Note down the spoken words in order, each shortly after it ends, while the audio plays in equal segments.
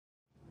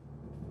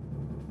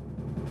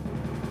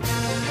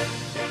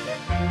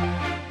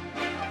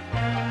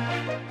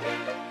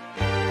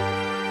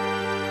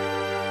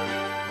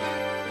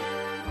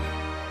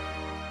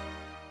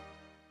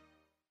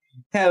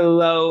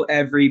Hello,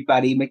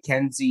 everybody.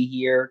 Mackenzie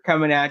here,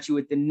 coming at you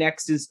with the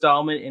next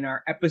installment in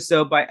our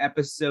episode by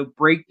episode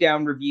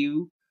breakdown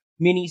review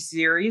mini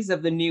series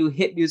of the new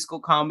hit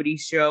musical comedy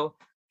show,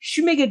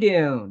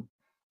 Schmigadoon.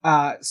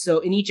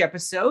 So, in each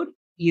episode,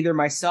 either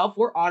myself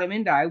or Autumn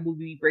and I will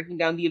be breaking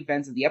down the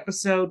events of the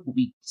episode. We'll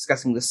be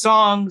discussing the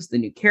songs, the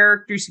new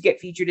characters who get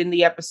featured in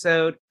the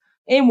episode,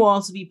 and we'll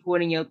also be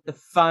pointing out the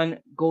fun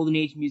Golden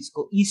Age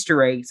musical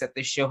Easter eggs that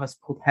this show has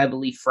pulled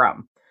heavily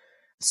from.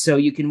 So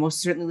you can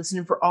most certainly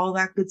listen for all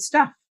that good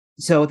stuff.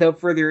 So without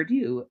further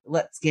ado,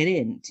 let's get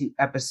into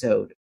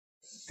episode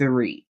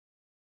 3.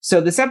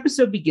 So this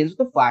episode begins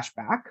with a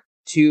flashback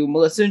to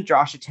Melissa and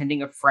Josh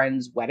attending a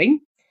friend's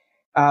wedding,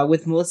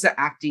 with Melissa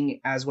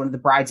acting as one of the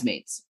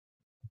bridesmaids.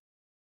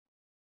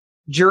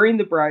 During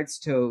the bride's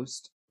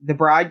toast, the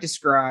bride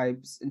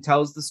describes and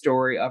tells the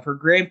story of her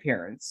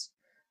grandparents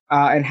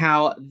and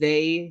how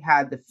they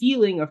had the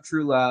feeling of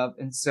true love.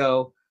 And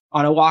so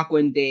on a walk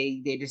one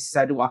day, they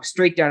decided to walk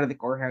straight down to the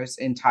courthouse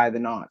and tie the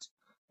knot.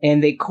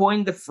 And they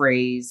coined the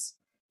phrase,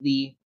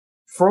 the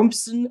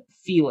Fromsen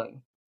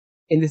feeling.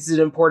 And this is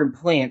an important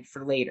plant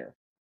for later.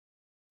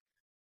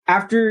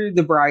 After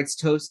the bride's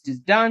toast is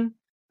done,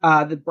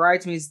 the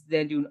bridesmaids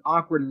then do an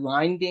awkward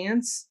line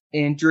dance.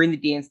 And during the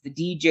dance, the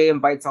DJ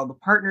invites all the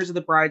partners of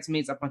the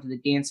bridesmaids up onto the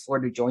dance floor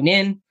to join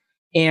in.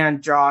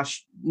 And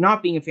Josh,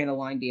 not being a fan of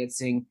line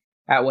dancing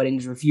at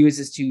weddings,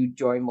 refuses to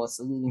join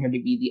Melissa, leaving her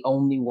to be the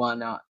only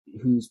one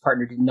whose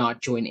partner did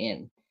not join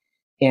in.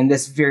 And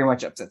this very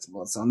much upsets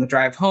Melissa. On the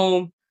drive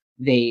home,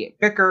 they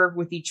bicker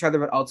with each other,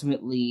 but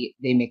ultimately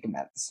they make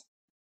amends.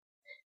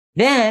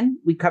 Then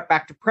we cut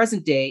back to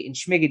present day in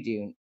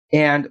Schmigadoon,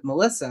 and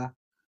Melissa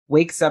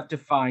wakes up to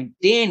find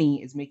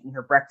Danny is making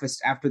her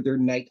breakfast after their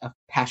night of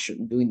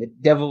passion, doing the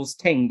devil's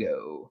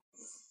tango.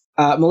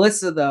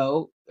 Melissa,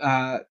 though,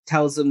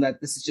 tells him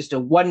that this is just a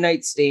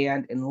one-night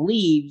stand and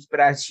leaves, but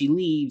as she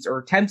leaves, or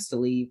attempts to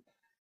leave,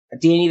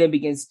 Danny then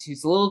begins to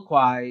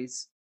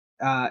soliloquize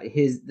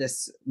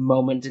this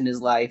moment in his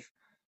life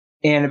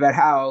and about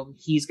how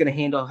he's going to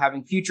handle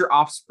having future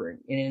offspring.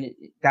 And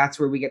that's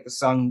where we get the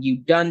song, You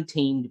Done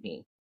Tamed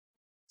Me.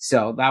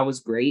 So that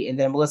was great. And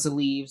then Melissa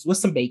leaves with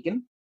some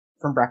bacon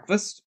from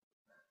breakfast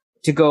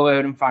to go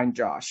out and find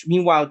Josh.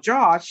 Meanwhile,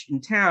 Josh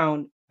in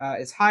town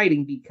is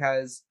hiding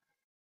because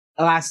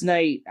last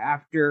night,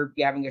 after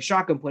having a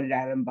shotgun pointed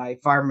at him by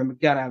Fireman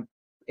McDonough,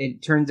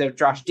 it turns out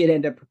Josh did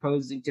end up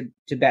proposing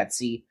to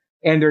Betsy,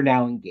 and they're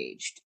now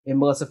engaged. And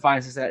Melissa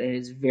finds this out and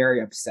is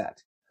very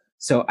upset.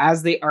 So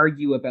as they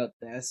argue about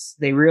this,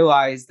 they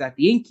realize that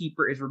the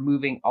innkeeper is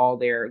removing all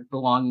their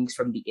belongings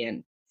from the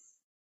inn.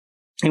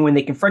 And when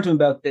they confront him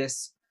about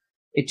this,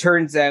 it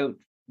turns out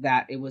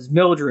that it was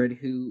Mildred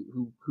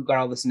who got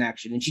all this in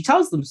action. And she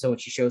tells them so when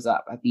she shows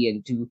up at the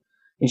inn to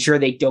ensure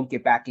they don't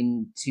get back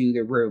into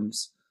their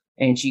rooms.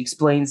 And she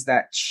explains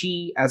that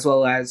she, as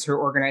well as her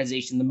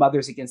organization, the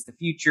Mothers Against the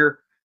Future,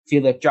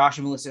 feel that Josh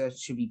and Melissa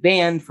should be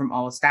banned from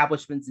all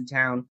establishments in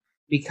town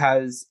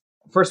because,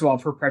 first of all,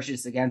 of her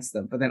prejudice against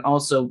them, but then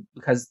also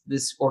because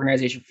this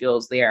organization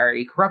feels they are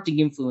a corrupting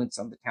influence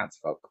on the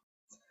townsfolk.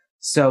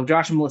 So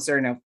Josh and Melissa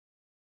are now,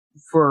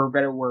 for a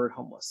better word,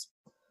 homeless.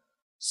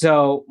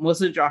 So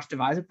Melissa and Josh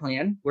devise a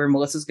plan where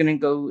Melissa's going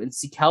to go and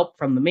seek help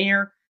from the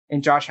mayor,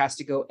 and Josh has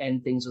to go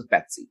end things with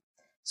Betsy.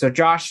 So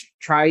Josh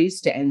tries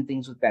to end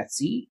things with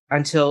Betsy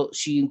until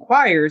she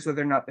inquires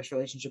whether or not this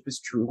relationship is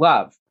true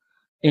love.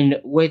 And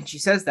when she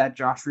says that,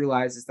 Josh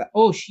realizes that,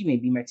 oh, she may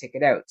be my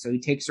ticket out. So he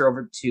takes her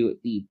over to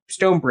the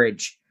stone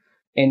bridge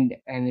and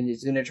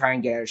is going to try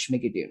and get out of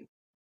Schmigadoon.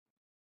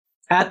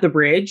 At the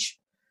bridge,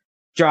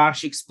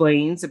 Josh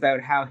explains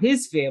about how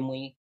his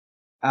family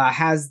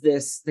has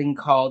this thing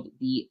called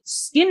the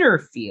Skinner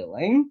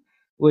feeling,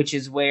 which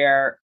is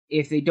where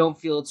if they don't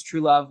feel it's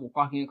true love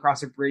walking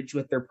across a bridge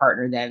with their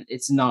partner, then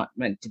it's not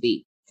meant to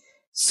be.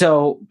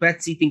 So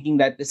Betsy, thinking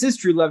that this is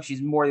true love,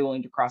 she's more than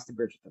willing to cross the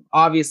bridge with him.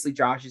 Obviously,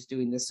 Josh is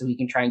doing this so he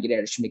can try and get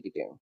out of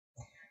Schmigadoon.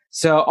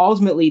 So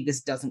ultimately,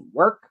 this doesn't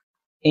work,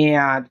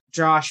 and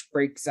Josh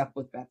breaks up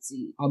with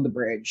Betsy on the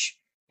bridge,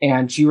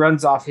 and she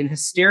runs off in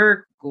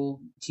hysterical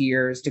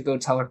tears to go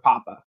tell her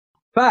papa.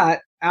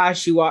 But as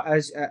she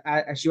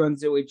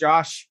runs away,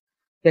 Josh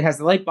then has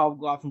the light bulb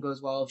go off and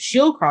goes, well, if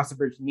she'll cross the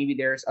bridge, maybe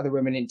there's other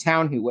women in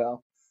town who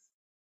will.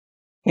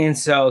 And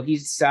so he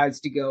decides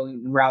to go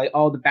and rally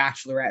all the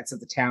bachelorettes of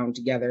the town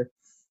together.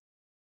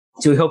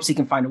 So he hopes he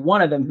can find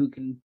one of them who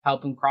can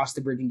help him cross the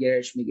bridge and get out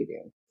of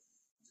Schmigadoon.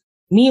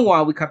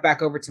 Meanwhile, we cut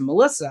back over to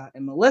Melissa,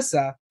 and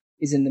Melissa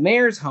is in the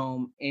mayor's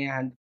home,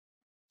 and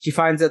she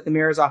finds out the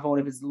mayor's off on one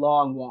of his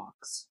long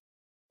walks.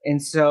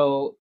 And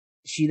so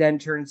she then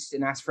turns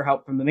and asks for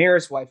help from the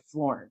mayor's wife,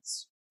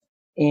 Florence.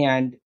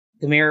 And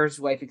the mayor's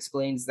wife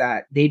explains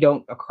that they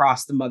don't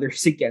cross the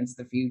Mothers Against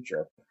the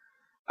Future.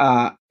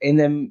 And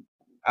then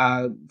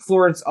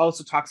Florence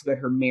also talks about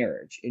her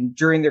marriage. And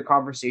during their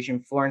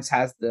conversation, Florence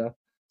has the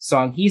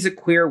song, He's a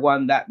Queer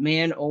One, That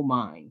Man, Oh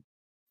Mine.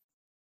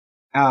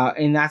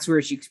 And that's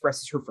where she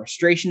expresses her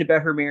frustration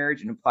about her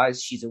marriage and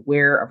implies she's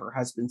aware of her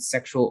husband's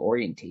sexual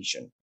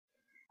orientation.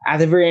 At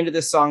the very end of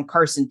the song,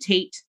 Carson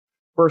Tate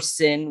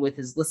bursts in with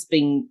his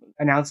lisping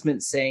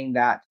announcement saying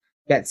that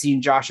Betsy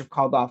and Josh have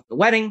called off the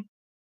wedding.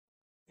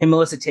 And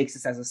Melissa takes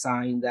this as a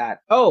sign that,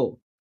 oh,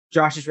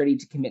 Josh is ready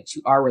to commit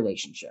to our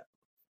relationship.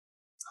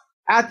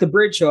 At the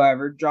bridge,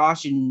 however,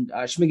 Josh and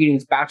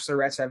Schmigadoon's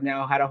bachelorettes have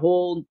now had a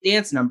whole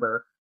dance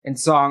number and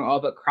song all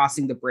about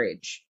crossing the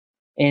bridge.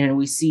 And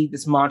we see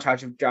this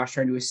montage of Josh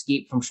trying to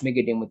escape from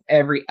Schmigadoon with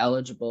every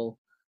eligible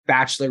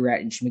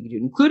bachelorette in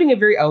Schmigadoon, including a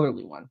very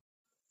elderly one.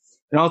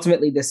 And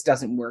ultimately, this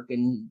doesn't work.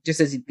 And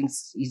just as he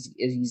thinks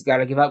he's got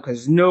to give up because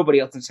there's nobody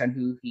else in town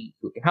who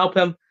can help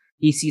him,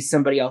 he sees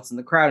somebody else in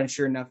the crowd. And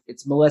sure enough,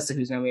 it's Melissa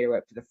who's now made her way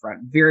up to the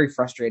front, very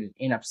frustrated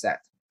and upset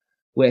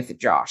with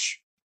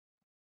Josh.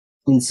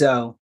 And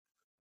so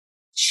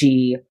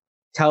she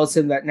tells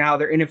him that now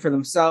they're in it for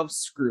themselves,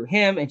 screw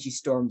him, and she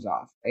storms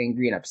off,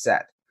 angry and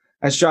upset.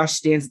 As Josh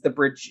stands at the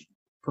bridge,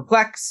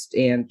 perplexed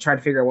and trying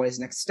to figure out what his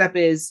next step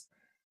is,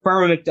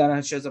 Farmer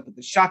McDonough shows up with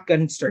a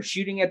shotgun and starts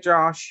shooting at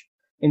Josh,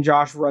 and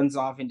Josh runs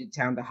off into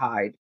town to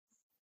hide.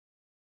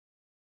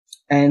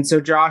 And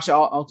so Josh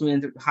ultimately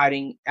ends up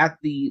hiding at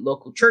the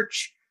local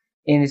church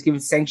and is given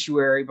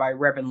sanctuary by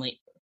Reverend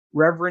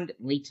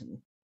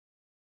Layton.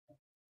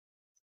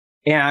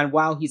 And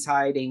while he's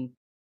hiding,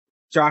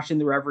 Josh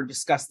and the Reverend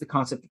discuss the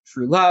concept of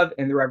true love,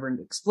 and the Reverend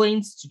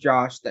explains to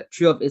Josh that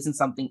true love isn't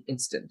something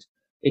instant.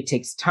 It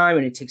takes time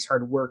and it takes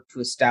hard work to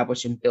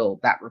establish and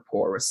build that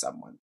rapport with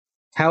someone.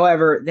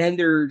 However, then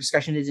their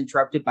discussion is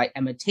interrupted by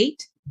Emma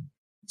Tate,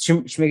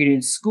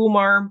 Schmigadoon's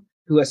schoolmarm,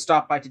 who has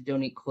stopped by to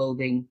donate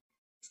clothing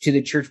to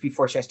the church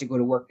before she has to go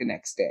to work the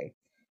next day.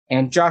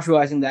 And Josh,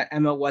 realizing that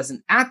Emma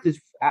wasn't at the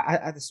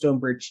Stone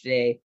Bridge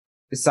today,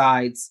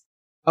 decides,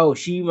 oh,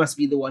 she must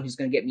be the one who's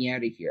going to get me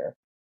out of here.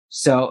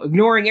 So,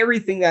 ignoring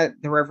everything that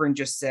the Reverend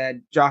just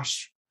said,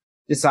 Josh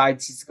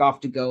decides he's off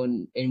to go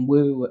and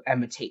woo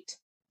Emma Tate.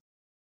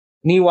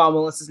 Meanwhile,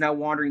 Melissa's now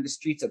wandering the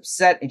streets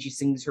upset, and she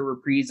sings her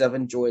reprise of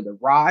Enjoy the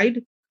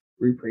Ride,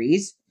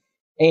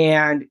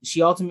 and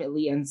she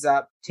ultimately ends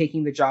up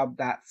taking the job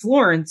that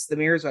Florence, the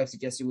mayor's wife,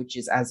 suggested, which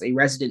is as a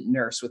resident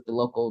nurse with the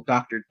local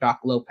doctor,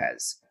 Doc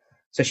Lopez.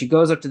 So she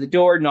goes up to the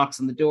door, knocks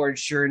on the door, and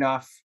sure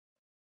enough,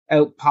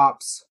 out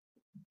pops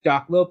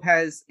Doc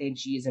Lopez, and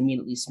she is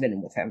immediately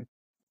smitten with him.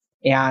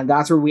 And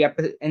that's where we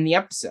end the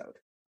episode.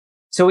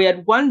 So we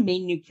had one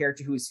main new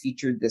character who was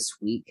featured this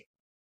week.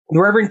 The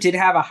Reverend did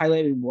have a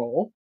highlighted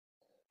role.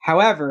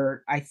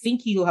 However, I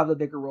think he'll have a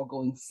bigger role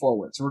going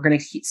forward. So we're going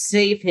to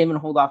save him and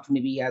hold off to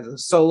maybe he has a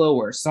solo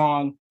or a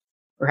song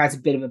or has a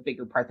bit of a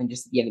bigger part than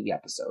just at the end of the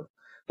episode.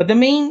 But the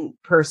main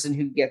person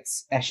who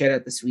gets a shout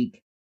out this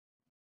week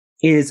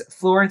is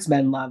Florence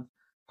Menlove,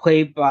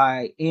 played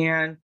by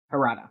Anne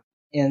Harada.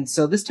 And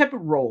so this type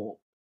of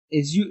role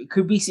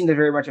could be seen as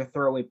very much a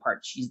throwaway part.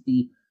 She's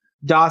the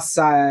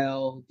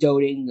docile,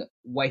 doting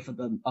wife of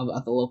the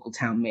local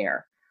town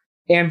mayor.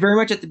 And very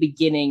much at the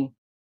beginning,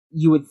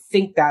 you would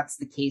think that's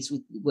the case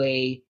with the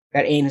way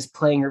that Anne is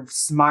playing her,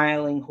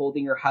 smiling,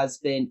 holding her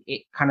husband,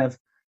 it kind of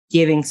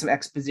giving some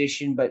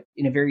exposition, but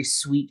in a very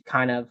sweet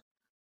kind of,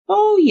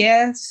 oh,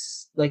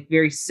 yes, like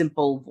very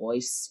simple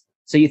voice.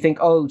 So you think,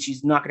 oh,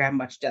 she's not going to have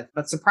much depth.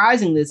 But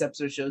surprisingly, this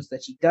episode shows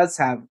that she does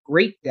have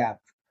great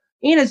depth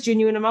and has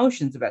genuine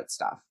emotions about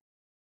stuff.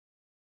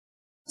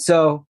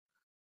 So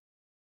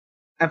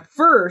at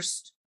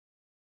first,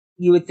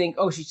 you would think,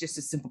 oh, she's just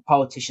a simple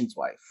politician's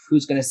wife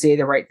who's going to say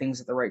the right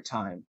things at the right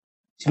time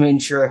to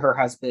ensure her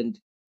husband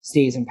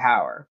stays in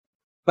power.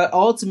 But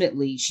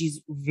ultimately,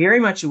 she's very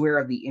much aware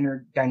of the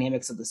inner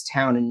dynamics of this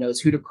town and knows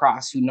who to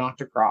cross, who not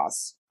to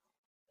cross,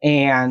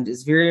 and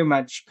is very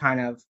much kind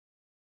of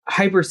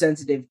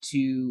hypersensitive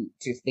to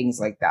things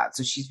like that.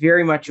 So she's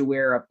very much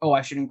aware of, oh,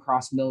 I shouldn't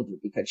cross Mildred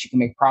because she can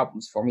make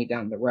problems for me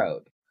down the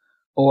road.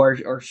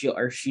 Or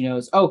she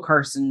knows, oh,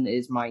 Carson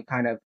is my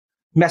kind of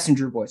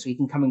messenger boy, so he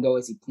can come and go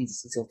as he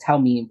pleases, because he'll tell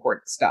me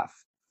important stuff.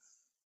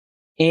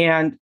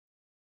 And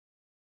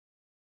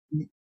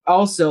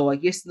also, I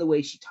guess in the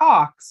way she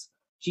talks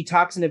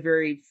in a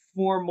very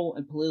formal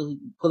and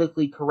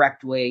politically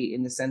correct way,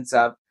 in the sense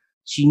of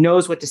she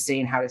knows what to say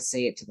and how to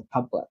say it to the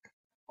public,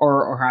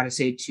 or how to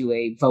say it to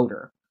a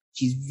voter.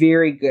 She's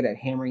very good at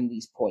hammering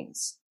these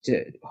points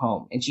to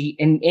home.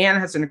 And Anne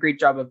has done a great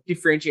job of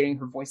differentiating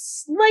her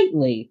voice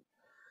slightly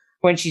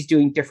when she's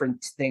doing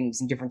different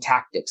things and different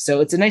tactics. So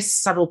it's a nice,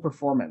 subtle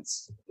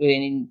performance.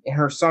 And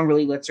her song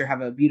really lets her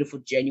have a beautiful,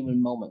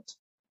 genuine moment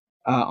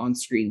on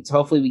screen. So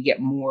hopefully we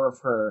get more of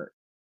her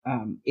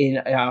in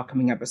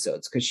upcoming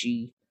episodes, because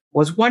she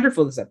was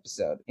wonderful this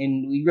episode,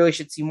 and we really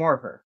should see more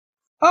of her.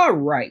 All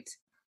right,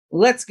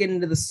 let's get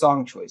into the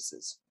song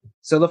choices.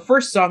 So the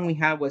first song we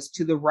had was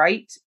To the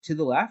Right, To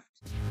the Left.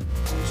 To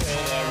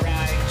the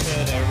right, to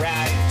the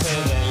right, to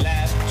the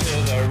left, to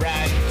the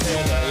right, to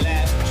the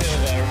left, to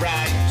the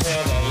right, to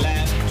the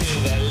left, to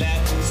the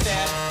left,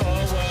 step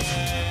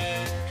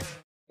forward.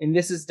 And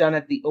this is done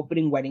at the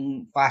opening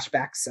wedding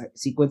flashback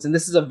sequence. And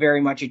this is a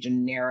very much a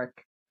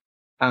generic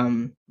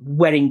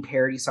wedding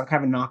parody song,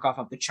 kind of a knockoff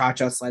of the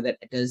Cha-Cha Slide that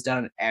it does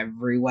done at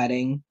every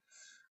wedding.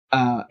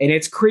 And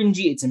it's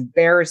cringy, it's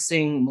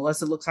embarrassing.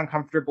 Melissa looks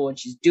uncomfortable and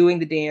she's doing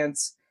the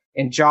dance.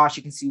 And Josh,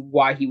 you can see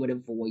why he would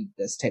avoid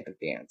this type of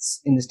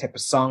dance in this type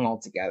of song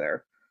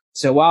altogether.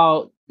 So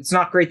while it's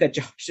not great that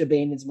Josh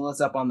abandons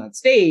Melissa up on that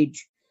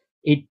stage,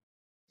 it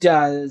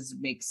does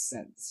make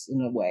sense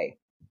in a way.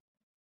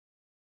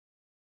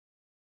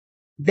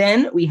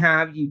 Then we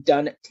have You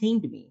Done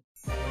Tamed Me.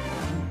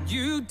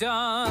 You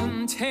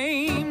done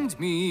tamed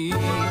me.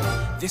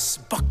 This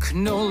buck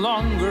no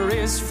longer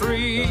is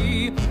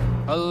free.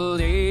 A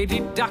lady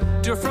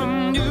doctor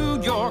from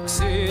New York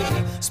City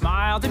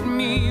smiled at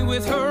me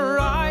with her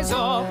eyes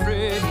all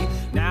pretty.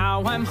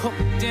 Now I'm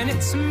hooked and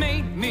it's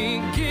made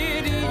me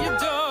giddy. You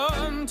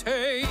done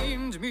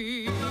tamed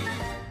me.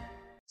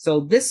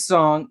 So this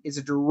song is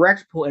a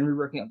direct pull and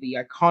reworking of the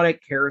iconic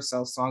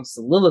Carousel song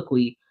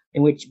Soliloquy,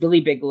 in which Billy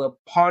Bigelow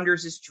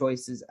ponders his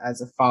choices as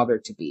a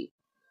father-to-be.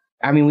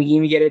 I mean, we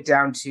even get it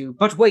down to,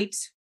 but wait,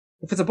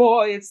 if it's a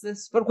boy, it's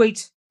this, but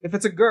wait, if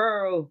it's a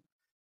girl,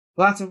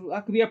 well,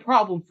 that could be a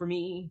problem for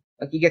me.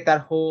 Like, you get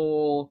that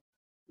whole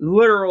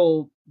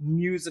literal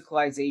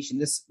musicalization.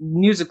 This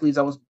musically is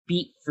almost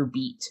beat for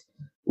beat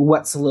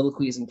what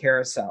Soliloquy is in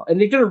Carousel. And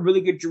they've done a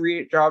really good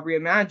job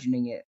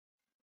reimagining it.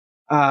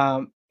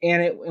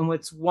 And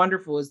what's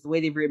wonderful is the way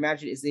they've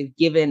reimagined it is they've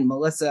given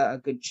Melissa a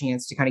good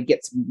chance to kind of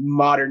get some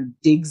modern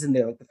digs in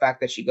there, like the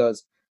fact that she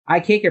goes, I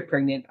can't get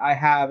pregnant. I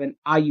have an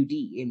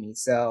IUD in me.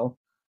 So,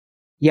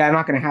 yeah,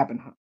 not going to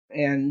happen.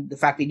 And the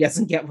fact that he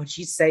doesn't get what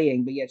she's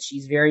saying, but yet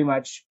she's very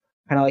much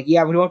kind of like,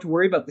 yeah, we don't have to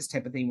worry about this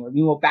type of thing anymore.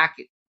 Meanwhile, back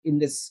in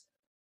this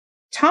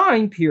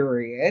time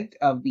period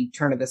of the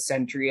turn of the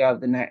century, of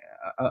the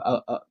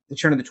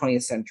turn of the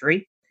 20th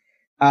century,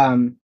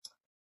 having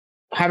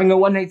a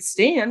one-night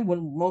stand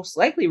would most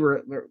likely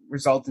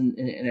result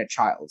in a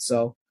child.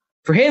 So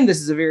for him, this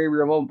is a very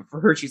real moment. But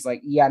for her, she's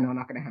like, yeah, no,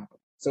 not going to happen.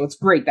 So it's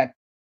great, that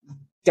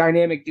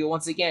dynamic deal.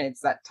 Once again, it's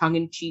that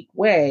tongue-in-cheek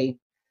way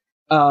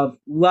of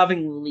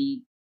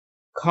lovingly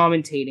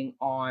commentating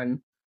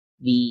on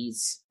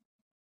these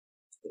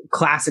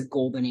classic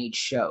golden age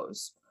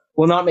shows,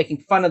 well, not making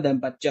fun of them,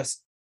 but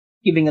just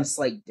giving a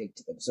slight dig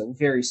to them. So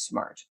very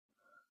smart.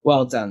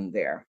 Well done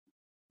there.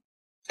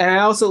 And I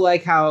also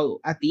like how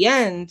at the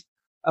end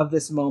of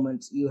this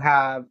moment, you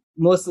have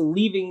Melissa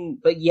leaving,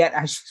 but yet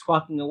as she's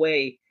walking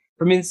away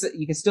from inside,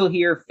 you can still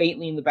hear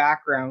faintly in the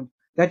background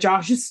that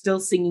Josh is still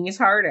singing his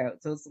heart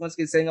out. So it's once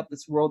again setting up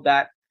this world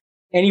that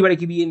anybody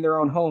could be in their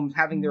own homes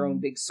having their own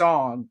big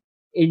song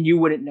and you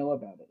wouldn't know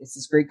about it. It's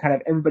this great kind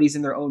of everybody's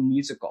in their own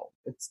musical.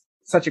 It's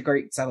such a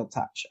great subtle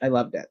touch. I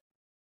loved it.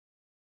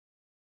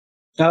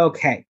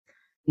 Okay,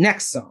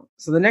 next song.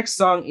 So the next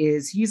song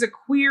is He's a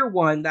Queer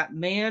One, That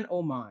Man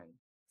Oh Mine.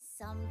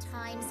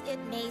 Sometimes it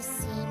may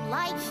seem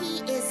like he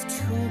is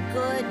too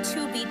good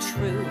to be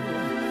true.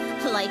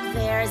 Like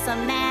there's a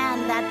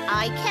man that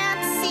I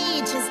can't see,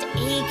 just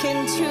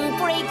aching to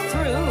break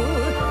through.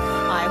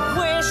 I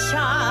wish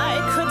I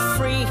could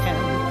free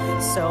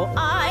him so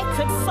I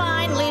could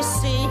finally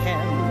see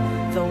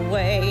him the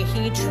way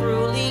he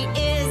truly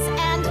is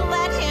and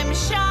let him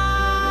shine.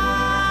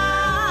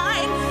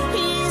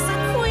 He's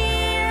a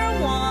queer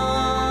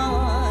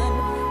one,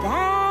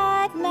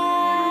 that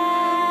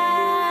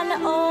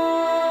man,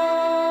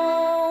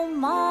 oh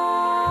mine.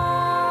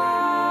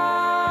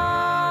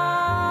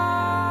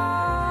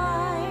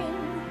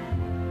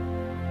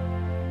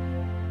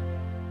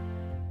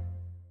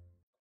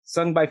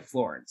 Sung by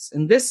Florence.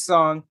 And this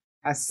song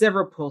has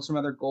several pulls from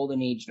other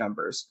Golden Age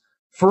numbers.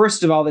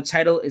 First of all, the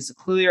title is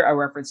clearly a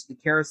reference to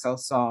the Carousel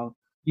song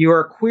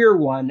You're a Queer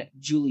One,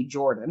 Julie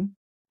Jordan,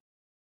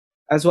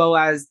 as well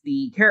as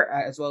the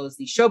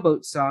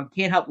Showboat song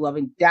Can't Help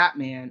Loving Dat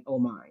Man Oh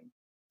Mine.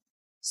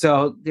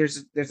 So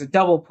there's a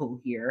double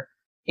pull here.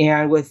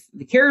 And with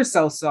the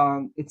Carousel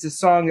song, it's a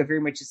song that very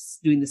much is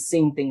doing the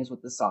same thing as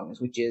what the song is,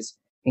 which is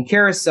in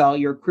Carousel,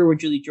 You're a Queer One,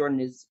 Julie Jordan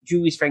is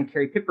Julie's friend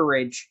Carrie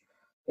Pipperidge,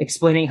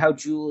 explaining how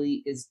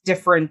Julie is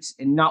different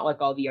and not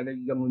like all the other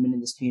young women in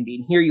this community.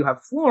 And here you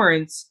have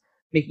Florence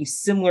making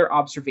similar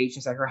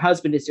observations that her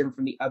husband is different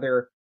from the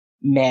other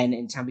men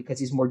in town because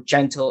he's more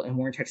gentle and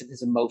more in touch with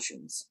his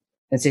emotions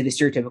than, say, the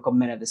stereotypical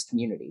men of this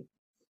community.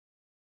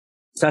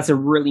 So that's a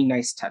really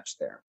nice touch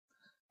there.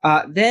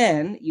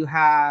 Then you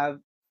have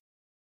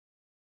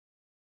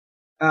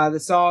the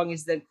song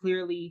is then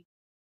clearly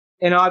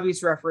an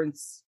obvious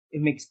reference.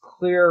 It makes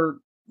clear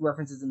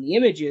references in the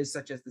images,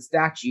 such as the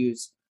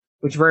statues,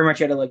 which very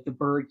much out of like the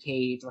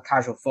Birdcage, La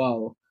Cage aux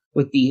Folles,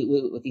 with the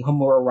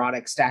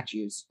homoerotic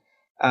statues,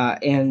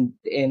 and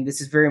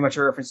this is very much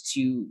a reference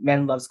to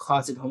Men Love's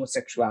closet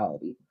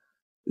homosexuality.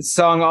 The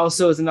song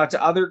also is a nod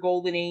to other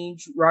Golden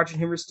Age Roger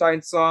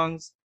Hammerstein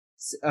songs,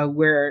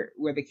 where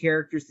the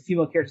characters, the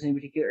female characters in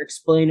particular,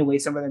 explain away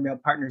some of their male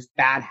partners'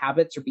 bad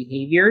habits or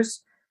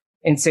behaviors,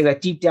 and say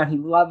that deep down he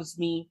loves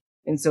me.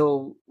 And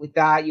so with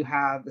that, you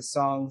have the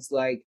songs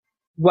like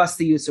What's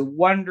the Use of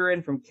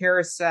Wonderin' from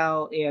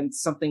Carousel and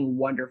Something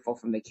Wonderful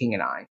from The King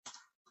and I.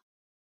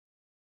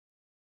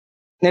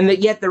 And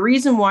yet the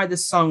reason why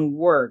this song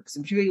works,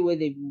 and particularly the way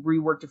they've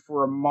reworked it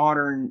for a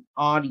modern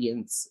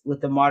audience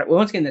with the modern, well,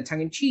 once again, the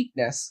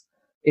tongue-in-cheekness,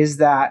 is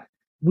that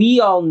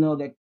we all know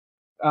that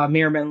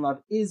Mayor Men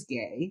Love is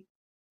gay,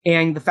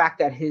 And the fact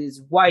that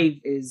his wife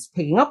is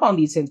picking up on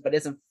these hints but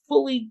isn't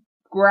fully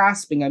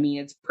grasping, I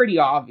mean, it's pretty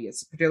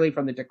obvious, particularly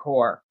from the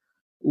decor,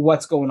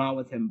 what's going on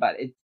with him. But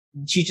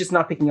she's just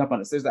not picking up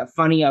on us. There's that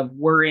funny of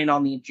we're in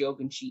on the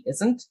joke and she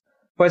isn't.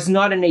 But it's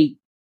not in a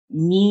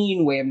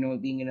mean way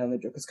of being in on the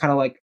joke. It's kind of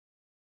like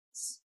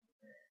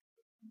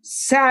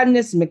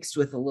sadness mixed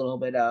with a little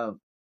bit of,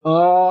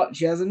 oh,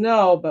 she doesn't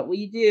know, but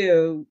we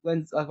do.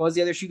 What's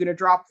the other shoe going to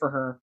drop for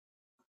her?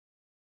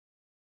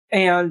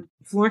 And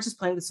Florence is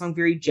playing the song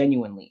very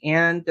genuinely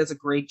and does a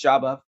great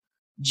job of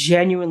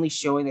genuinely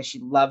showing that she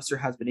loves her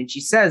husband. And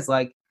she says,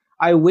 like,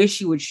 I wish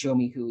he would show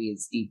me who he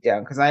is deep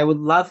down, because I would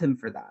love him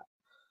for that.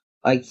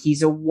 Like,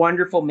 he's a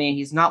wonderful man.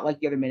 He's not like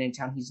the other men in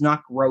town. He's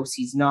not gross.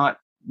 He's not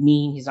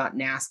mean. He's not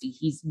nasty.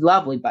 He's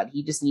lovely, but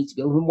he just needs to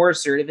be a little more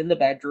assertive in the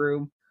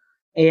bedroom.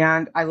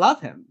 And I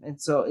love him. And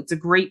so it's a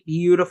great,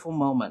 beautiful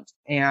moment.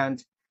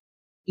 And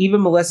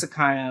even Melissa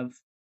kind of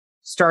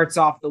starts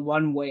off the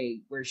one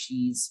way where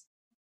she's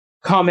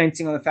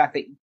commenting on the fact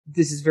that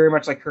this is very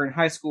much like her in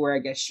high school, where I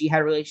guess she had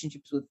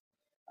relationships with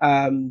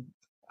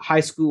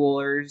high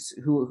schoolers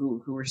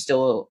who were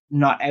still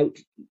not out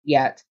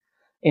yet.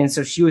 And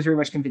so she was very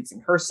much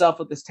convincing herself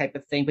with this type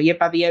of thing. But yet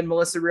by the end,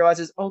 Melissa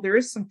realizes, oh, there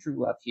is some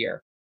true love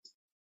here.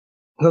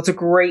 So it's a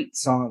great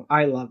song.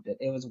 I loved it.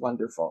 It was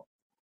wonderful.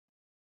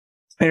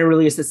 And it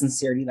really is the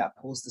sincerity that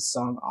pulls the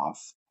song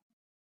off.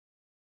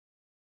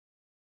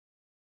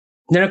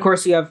 Then, of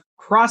course, we have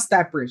Cross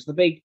That Bridge, the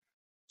big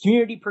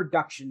community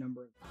production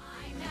number.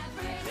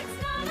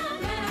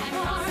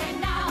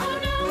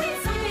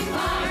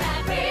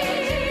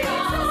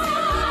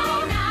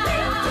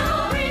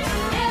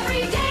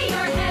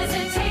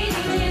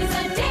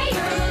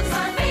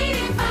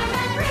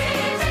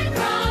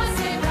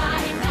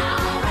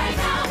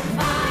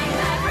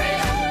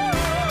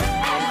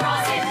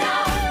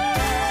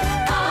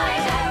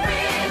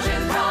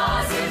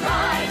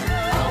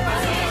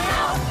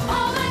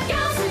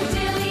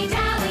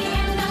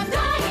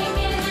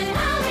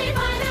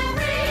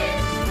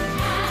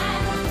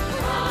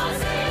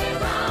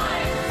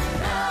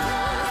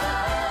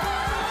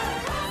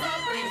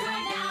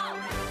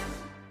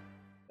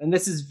 And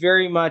this is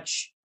very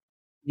much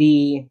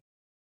the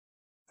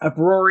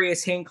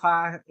uproarious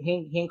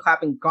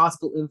hand-clapping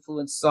gospel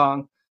influenced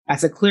song.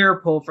 That's a clear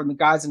pull from the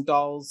Guys and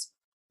Dolls'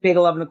 big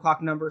 11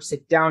 o'clock number,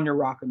 Sit Down, You're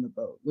Rockin' the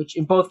Boat, which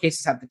in both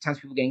cases have the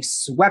townspeople getting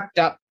swept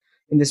up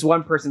in this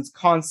one person's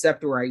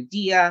concept or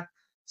idea.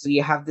 So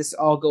you have this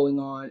all going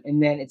on.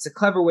 And then it's a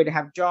clever way to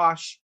have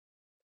Josh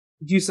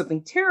do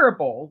something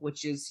terrible,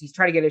 which is he's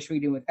trying to get a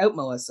Schmigadoon without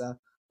Melissa.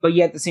 But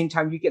yet at the same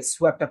time, you get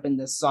swept up in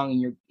this song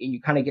and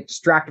you kind of get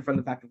distracted from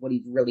the fact of what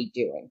he's really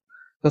doing.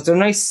 So it's a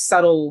nice,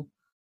 subtle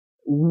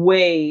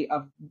way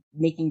of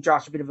making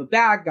Josh a bit of a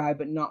bad guy,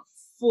 but not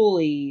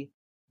fully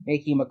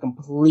making him a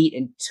complete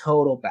and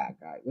total bad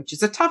guy, which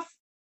is a tough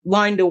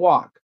line to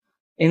walk.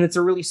 And it's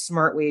a really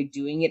smart way of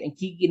doing it. And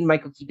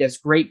Keegan-Michael Key does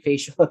great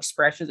facial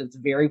expressions. It's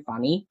very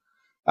funny.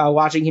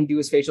 Watching him do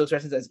his facial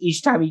expressions as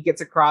each time he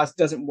gets across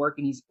doesn't work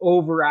and he's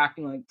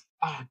overacting like,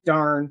 oh,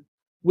 darn.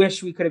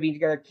 Wish we could have been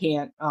together.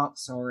 Can't. Oh,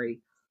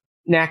 sorry.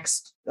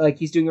 Next. Like,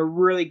 he's doing a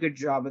really good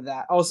job of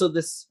that. Also,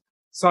 this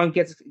song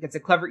gets a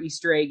clever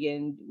Easter egg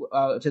in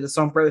to the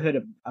song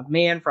Brotherhood of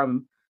Man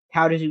from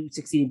How to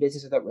Succeed in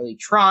Business Without Really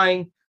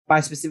Trying, by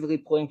specifically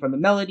pulling from the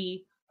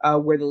melody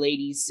where the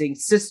ladies sing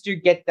Sister,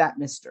 Get That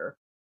Mister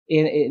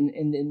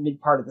in the mid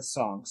part of the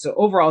song. So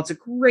overall, it's a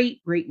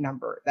great, great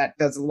number that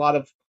does a lot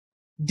of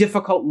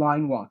difficult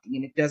line walking,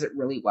 and it does it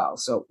really well.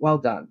 So well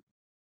done.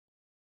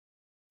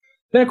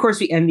 Then, of course,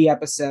 we end the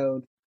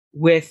episode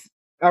with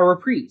a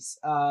reprise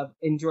of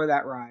Enjoy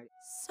That Ride.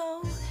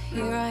 So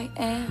here I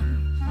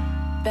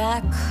am,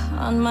 back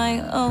on my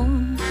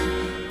own,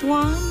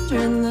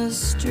 wandering the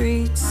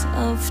streets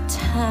of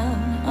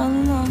town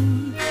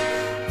alone.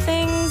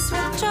 Things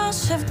with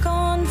Josh have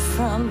gone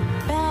from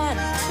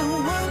bad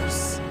to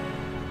worse.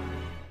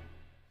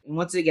 And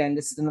once again,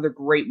 this is another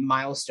great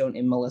milestone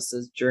in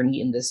Melissa's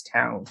journey in this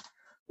town,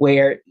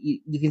 where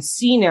you can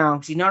see now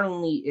she not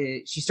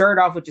only she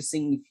started off with just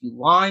singing a few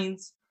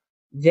lines,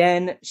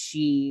 then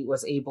she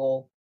was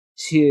able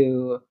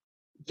to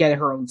get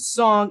her own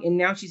song, and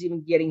now she's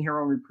even getting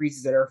her own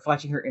reprises that are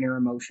reflecting her inner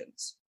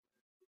emotions.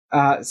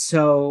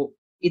 So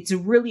it's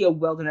really a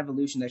well-done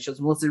evolution that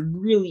shows Melissa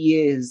really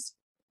is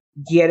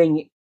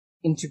getting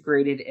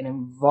integrated and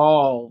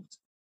involved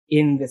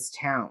in this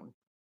town.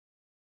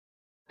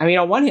 I mean,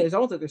 on one hand, it's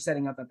almost like they're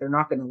setting up that they're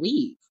not going to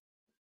leave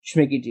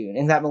Schmigadoon,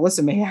 and that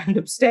Melissa may end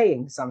up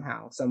staying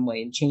somehow, some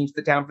way, and change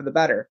the town for the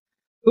better.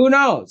 Who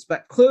knows?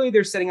 But clearly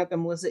they're setting up that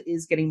Melissa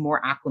is getting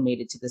more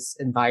acclimated to this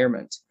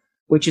environment,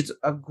 which is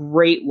a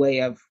great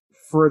way of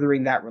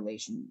furthering that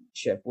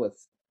relationship with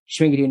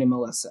Schmigadoon and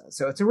Melissa.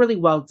 So it's a really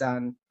well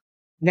done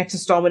next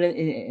installment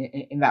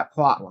in that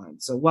plot line.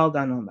 So well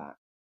done on that.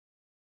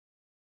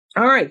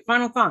 All right,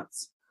 final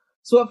thoughts.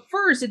 So at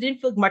first, it didn't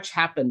feel like much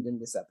happened in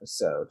this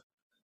episode.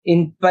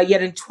 But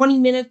yet in 20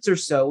 minutes or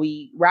so,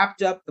 we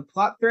wrapped up the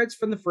plot threads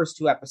from the first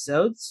two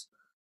episodes.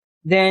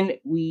 Then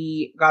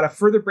we got a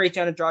further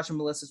breakdown of Josh and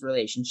Melissa's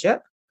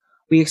relationship.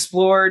 We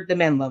explored the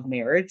men love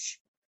marriage,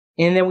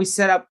 and then we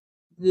set up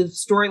the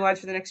storylines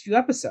for the next few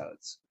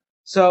episodes.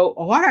 So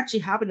a lot actually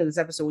happened in this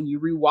episode when you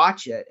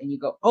rewatch it and you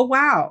go, oh,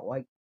 wow,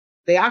 like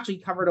they actually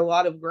covered a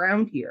lot of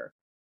ground here.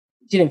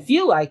 Didn't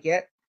feel like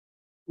it,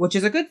 which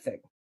is a good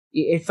thing.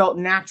 It felt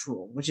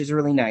natural, which is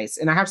really nice.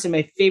 And I have to say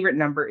my favorite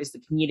number is the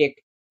comedic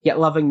yet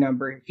loving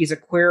number. He's a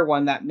queer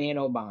one, that man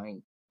o'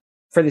 mine,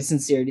 for the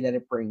sincerity that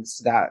it brings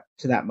to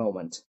that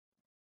moment.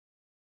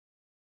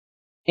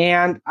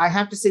 And I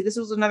have to say, this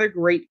was another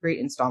great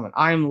installment.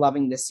 I am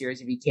loving this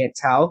series, if you can't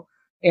tell.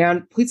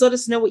 And please let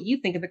us know what you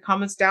think in the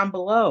comments down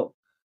below.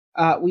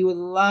 We would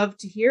love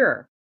to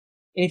hear.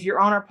 And if you're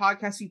on our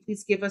podcast,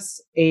 please give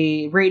us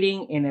a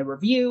rating and a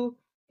review.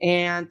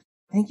 And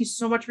thank you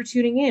so much for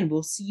tuning in.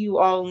 We'll see you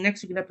all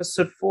next week in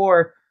episode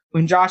 4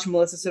 when Josh and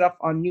Melissa set off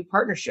on new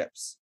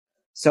partnerships.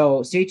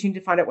 So stay tuned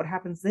to find out what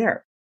happens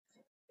there.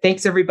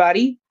 Thanks,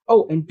 everybody.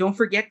 Oh, and don't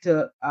forget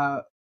to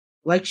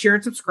like, share,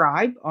 and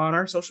subscribe on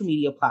our social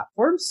media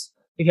platforms.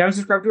 If you haven't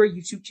subscribed to our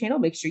YouTube channel,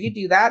 make sure you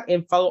do that,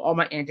 and follow all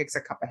my antics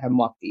at Cup of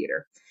Hemlock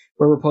Theater,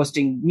 where we're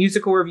posting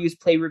musical reviews,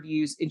 play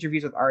reviews,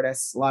 interviews with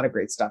artists, a lot of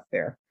great stuff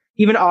there.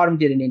 Even Autumn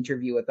did an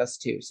interview with us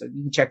too, so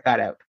you can check that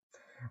out.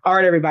 All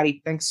right,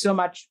 everybody. Thanks so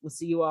much. We'll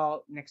see you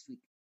all next week.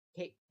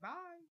 Okay,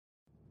 bye.